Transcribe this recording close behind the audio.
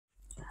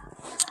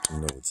You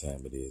know what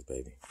time it is,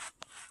 baby.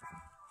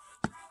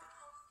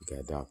 You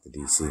got Dr.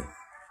 DC.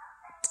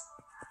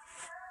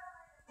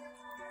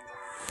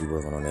 We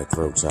working on that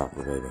throat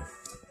chakra, baby.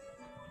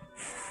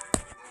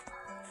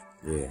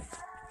 Yeah.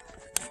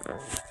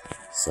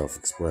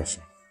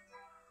 Self-expression.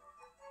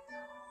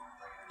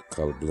 The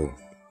color blue.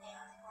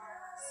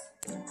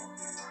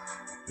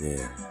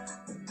 Yeah.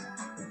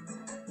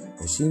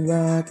 And she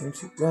rock and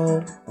she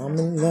roll. I'm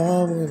in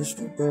love with a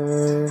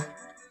stripper.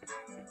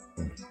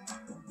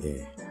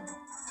 Yeah.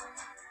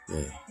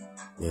 Yeah.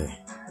 Yeah.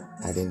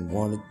 I didn't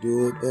want to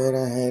do it, but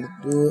I had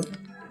to do it.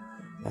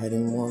 I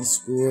didn't want to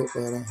screw it,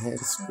 but I had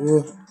to screw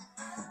it.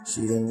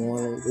 She didn't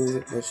want to lose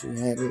it, but she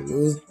had to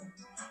lose it.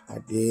 I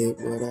did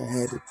what I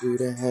had to do,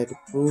 that had to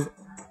prove it.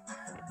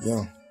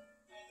 Young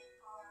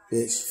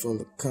bitch full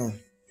of cum,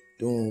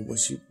 doing what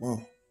she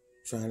want,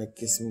 trying to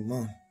get some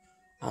money.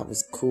 I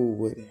was cool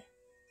with it.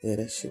 Yeah,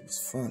 that shit was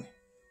funny.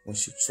 When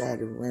she tried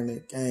to run the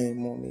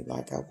game on me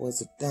like I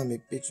was a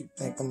dummy. Bitch, you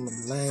think I'm a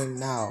lame?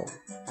 No.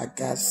 I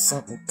got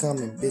something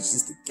coming, bitch,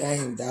 it's the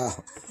game,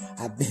 dawg.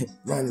 I been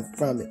running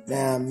from it,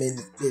 now I'm in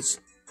this bitch,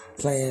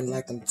 playing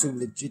like I'm too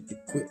legit to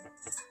quit.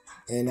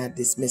 And I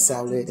dismiss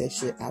all of that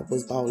shit. I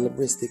was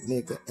balleristic,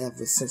 nigga,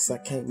 ever since I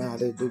came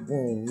out of the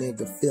womb,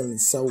 nigga. Feeling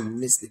so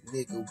mystic,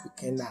 nigga. We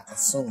cannot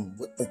assume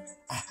what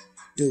I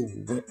do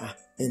when I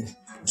in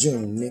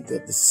June,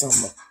 nigga. The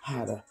summer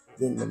hotter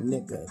than the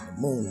nigga in the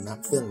moon.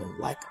 I'm feeling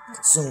like I'm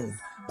consumed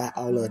by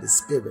all of the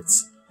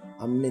spirits.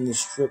 I'm in the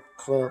strip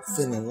club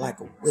feeling like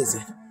a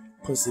wizard.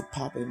 Pussy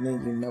popping,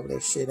 and you know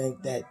that shit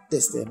ain't that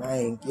distant. I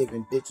ain't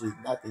giving bitches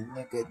nothing,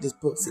 nigga. This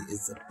pussy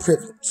is a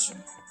privilege.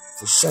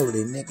 For sure,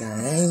 nigga,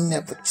 I ain't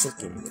never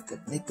tricking,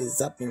 nigga.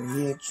 Niggas up in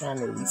here trying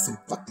to eat some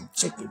fucking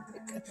chicken,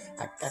 nigga.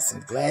 I got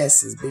some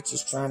glasses,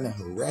 bitches trying to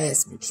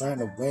harass me, trying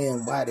to weigh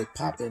them while they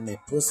popping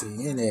that pussy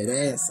in that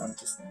ass. I'm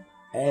just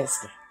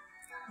asking,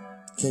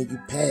 can you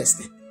pass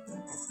it?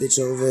 Bitch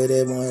over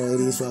there, one of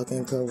these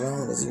fucking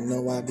coronas. You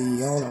know I be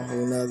on a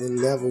whole nother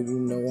level, you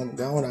know I'm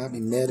gone. I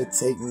be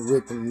meditating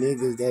with the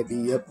niggas that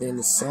be up in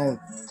the zone.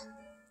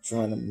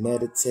 Trying to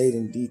meditate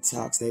and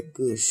detox that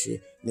good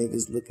shit.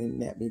 Niggas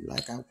looking at me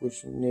like I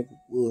wish a nigga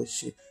would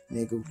shit.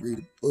 Nigga read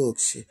a book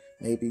shit.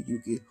 Maybe you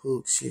get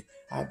hooked shit.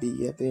 I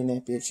be up in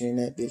that bitch and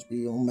that bitch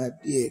be on my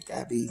dick.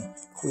 I be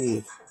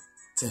quick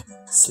to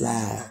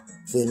slide.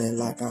 Feeling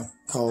like I'm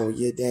call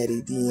your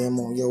daddy DM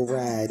on your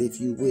ride.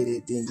 If you with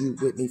it, then you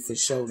with me for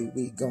surely.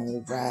 We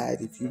gon' ride.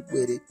 If you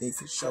with it, then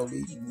for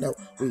surely you know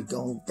we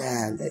gon'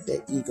 die. Let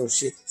that ego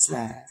shit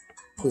slide.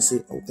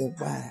 Pussy open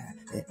wide,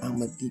 and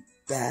I'm a deep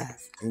dive,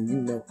 and you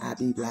know I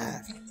be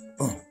live.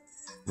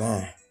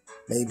 9,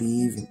 maybe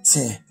even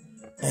 10.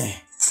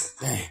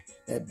 Dang,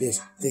 that bitch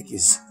thick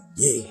as,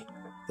 yeah.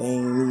 They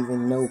ain't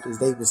even know cause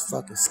they was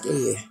fucking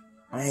scared.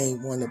 I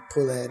ain't wanna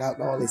pull that out,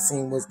 all they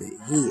seen was the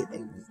head. They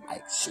was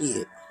like,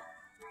 shit,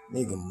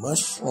 nigga,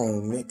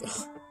 mushroom,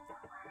 nigga.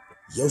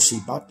 Yoshi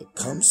about to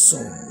come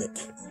soon,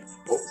 nigga.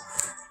 Oh,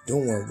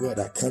 doing what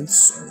I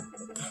consume,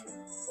 nigga.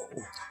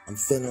 Oh, I'm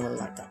feeling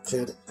like I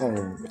cleared the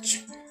room with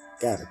you.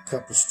 Got a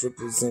couple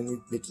strippers and these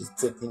bitches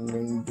tipping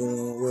and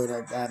doing what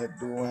I gotta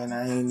do, and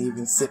I ain't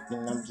even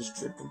sipping, I'm just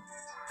tripping,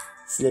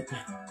 slipping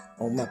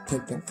on my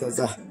pimping, cause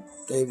I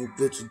gave a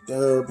bitch a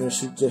dub and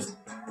she just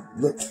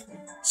looked.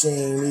 She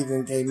ain't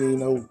even gave me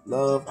no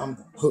love, I'm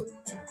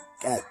hooked.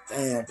 God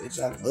damn, bitch,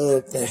 I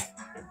love that.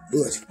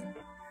 But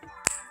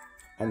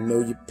I know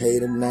you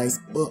paid a nice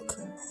book.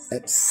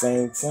 At the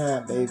same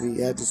time,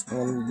 baby, I just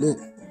wanna look.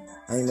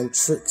 I ain't no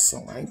trick,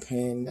 so I ain't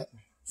paying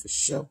nothing for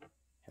sure.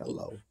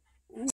 Hello.